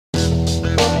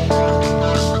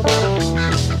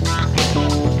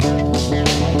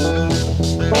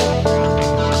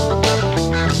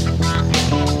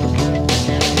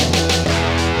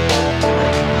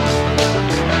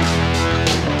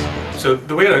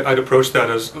I'd approach that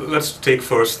is, let's take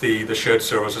first the shared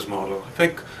services model. I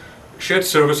think shared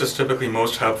service is typically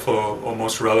most helpful or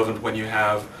most relevant when you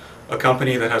have a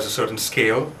company that has a certain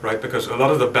scale, right? Because a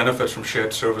lot of the benefits from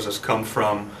shared services come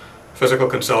from physical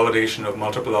consolidation of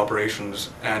multiple operations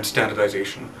and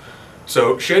standardization.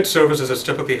 So shared services is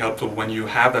typically helpful when you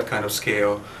have that kind of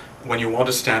scale, when you want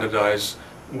to standardize,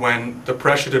 when the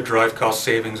pressure to drive cost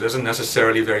savings isn't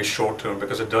necessarily very short term,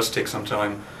 because it does take some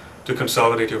time to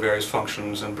consolidate your various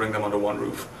functions and bring them under one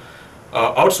roof.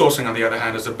 Outsourcing, on the other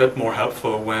hand, is a bit more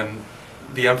helpful when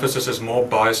the emphasis is more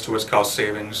biased towards cost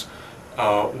savings,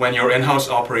 when your in-house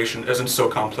operation isn't so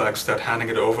complex that handing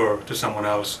it over to someone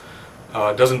else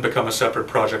doesn't become a separate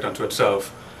project unto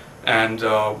itself, and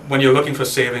when you're looking for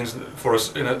savings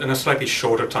in a slightly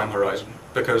shorter time horizon,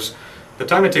 because the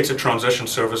time it takes to transition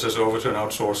services over to an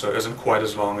outsourcer isn't quite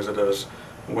as long as it is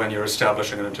when you're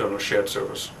establishing an internal shared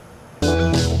service.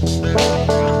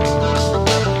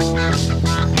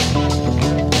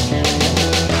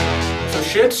 So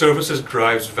shared services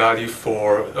drives value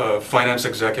for a finance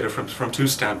executive from two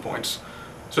standpoints.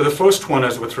 So the first one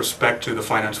is with respect to the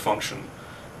finance function.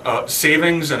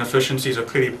 Savings and efficiencies are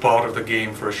clearly part of the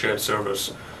game for a shared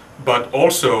service, but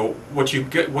also what you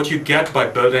get by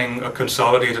building a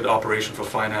consolidated operation for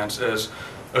finance is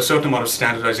a certain amount of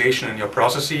standardization in your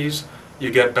processes. You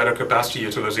get better capacity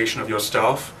utilization of your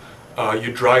staff.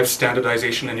 You drive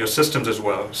standardization in your systems as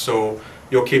well. So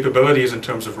your capabilities in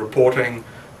terms of reporting,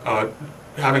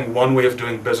 having one way of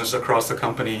doing business across the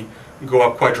company go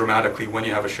up quite dramatically when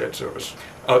you have a shared service.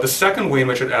 The second way in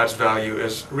which it adds value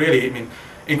is really,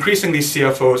 increasingly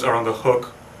CFOs are on the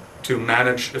hook to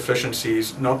manage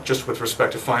efficiencies, not just with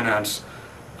respect to finance,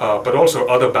 but also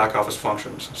other back office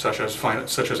functions, such as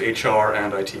HR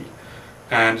and IT.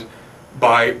 And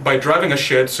by driving a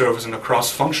shared service in a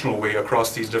cross-functional way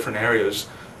across these different areas,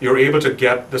 you're able to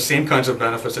get the same kinds of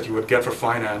benefits that you would get for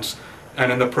finance,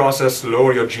 and in the process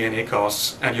lower your G&A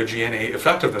costs and your G&A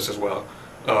effectiveness as well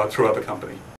throughout the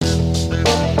company.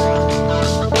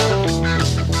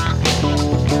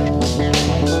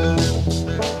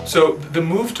 So the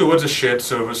move towards a shared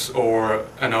service or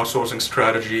an outsourcing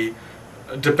strategy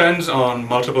depends on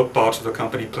multiple parts of the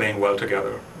company playing well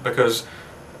together, because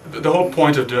the whole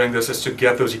point of doing this is to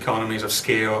get those economies of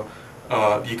scale,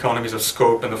 the economies of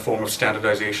scope in the form of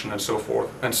standardization and so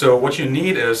forth. And so what you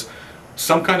need is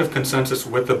some kind of consensus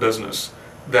with the business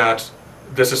that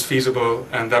this is feasible,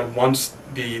 and that once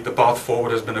the path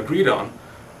forward has been agreed on,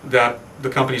 that the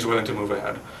company is willing to move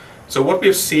ahead. So what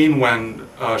we've seen when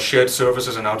shared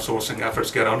services and outsourcing efforts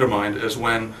get undermined is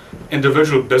when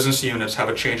individual business units have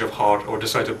a change of heart or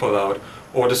decide to pull out,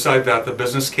 or decide that the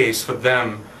business case for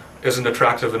them isn't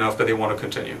attractive enough that they want to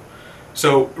continue.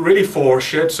 So really, for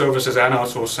shared services and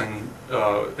outsourcing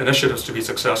initiatives to be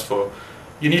successful,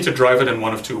 you need to drive it in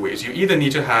one of two ways. You either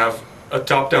need to have a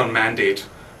top-down mandate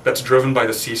that's driven by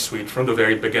the C-suite from the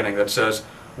very beginning that says,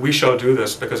 we shall do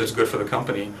this because it's good for the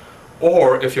company.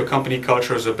 Or if your company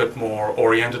culture is a bit more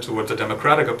oriented towards a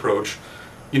democratic approach,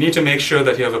 you need to make sure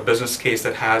that you have a business case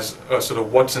that has a sort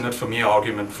of what's in it for me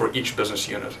argument for each business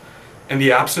unit. In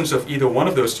the absence of either one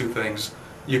of those two things,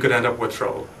 you could end up with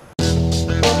trouble.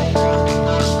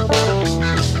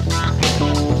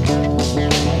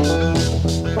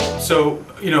 So,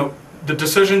 the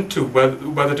decision to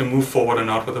whether to move forward or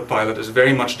not with a pilot is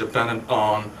very much dependent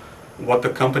on what the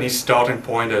company's starting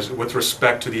point is with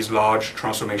respect to these large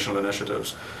transformational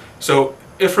initiatives. So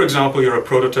if, for example, you're a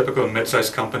prototypical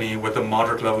mid-sized company with a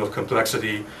moderate level of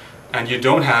complexity, and you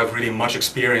don't have really much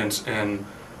experience in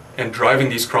driving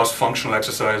these cross-functional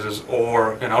exercises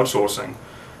or in outsourcing,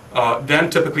 then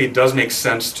typically it does make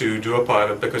sense to do a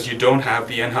pilot, because you don't have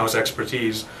the in-house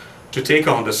expertise to take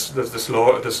on this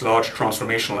large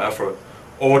transformational effort,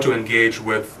 or to engage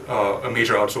with a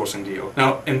major outsourcing deal.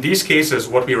 Now, in these cases,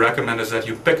 what we recommend is that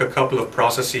you pick a couple of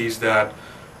processes that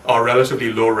are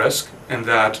relatively low risk, and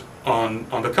that on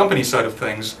the company side of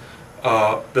things,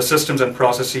 the systems and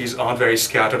processes aren't very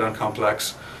scattered and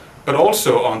complex. But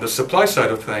also on the supply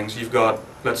side of things, you've got,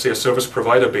 let's say, a service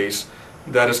provider base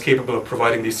that is capable of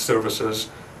providing these services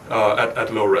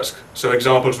at low risk. So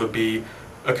examples would be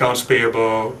accounts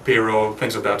payable, payroll,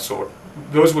 things of that sort.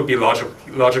 Those would be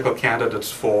logical candidates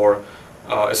for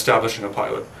establishing a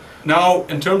pilot. Now,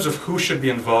 in terms of who should be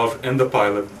involved in the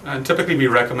pilot, and typically we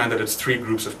recommend that it's three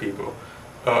groups of people.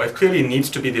 It clearly needs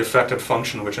to be the affected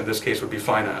function, which in this case would be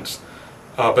finance.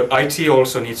 But IT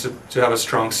also needs to have a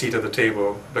strong seat at the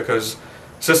table, because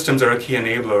systems are a key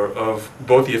enabler of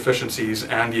both the efficiencies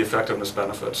and the effectiveness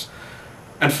benefits.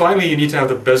 And finally, you need to have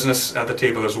the business at the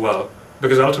table as well,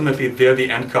 because ultimately they're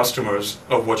the end customers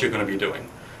of what you're going to be doing.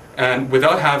 And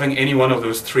without having any one of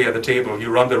those three at the table, you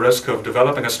run the risk of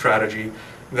developing a strategy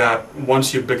that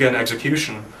once you begin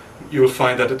execution, you'll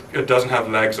find that it doesn't have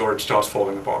legs or it starts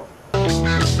falling apart.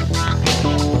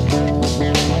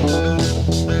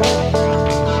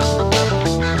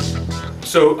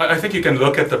 So I think you can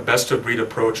look at the best-of-breed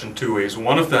approach in two ways.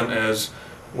 One of them is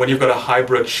when you've got a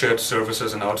hybrid shared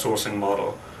services and outsourcing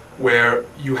model, where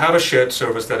you have a shared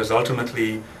service that is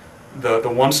ultimately the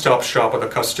one-stop shop or the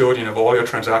custodian of all your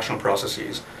transactional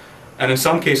processes. And in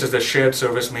some cases, the shared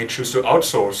service may choose to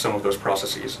outsource some of those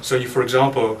processes. So you, for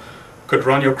example, could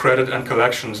run your credit and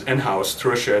collections in-house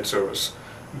through a shared service,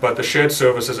 but the shared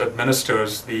services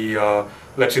administers the,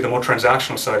 let's say, the more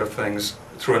transactional side of things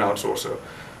through an outsourcer.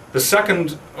 The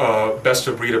second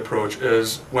best-of-breed approach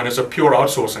is when it's a pure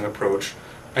outsourcing approach,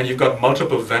 and you've got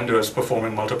multiple vendors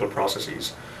performing multiple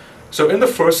processes. So in the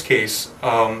first case,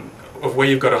 of where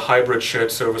you've got a hybrid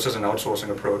shared services and outsourcing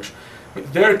approach,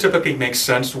 there it typically makes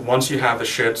sense once you have the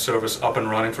shared service up and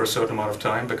running for a certain amount of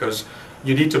time, because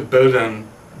you need to build in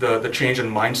the change in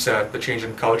mindset, the change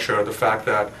in culture, the fact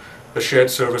that the shared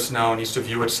service now needs to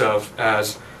view itself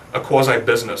as a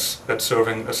quasi-business that's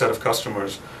serving a set of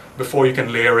customers before you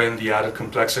can layer in the added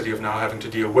complexity of now having to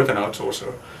deal with an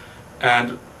outsourcer.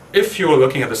 And if you're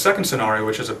looking at the second scenario,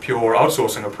 which is a pure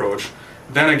outsourcing approach,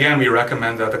 then again we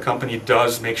recommend that the company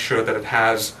does make sure that it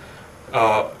has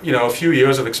a few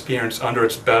years of experience under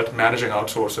its belt managing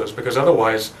outsourcers, because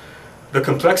otherwise the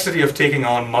complexity of taking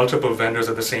on multiple vendors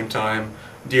at the same time,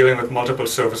 dealing with multiple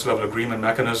service level agreement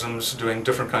mechanisms, doing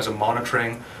different kinds of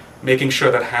monitoring, making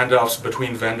sure that handoffs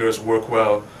between vendors work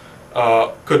well,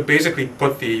 could basically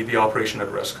put the operation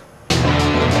at risk.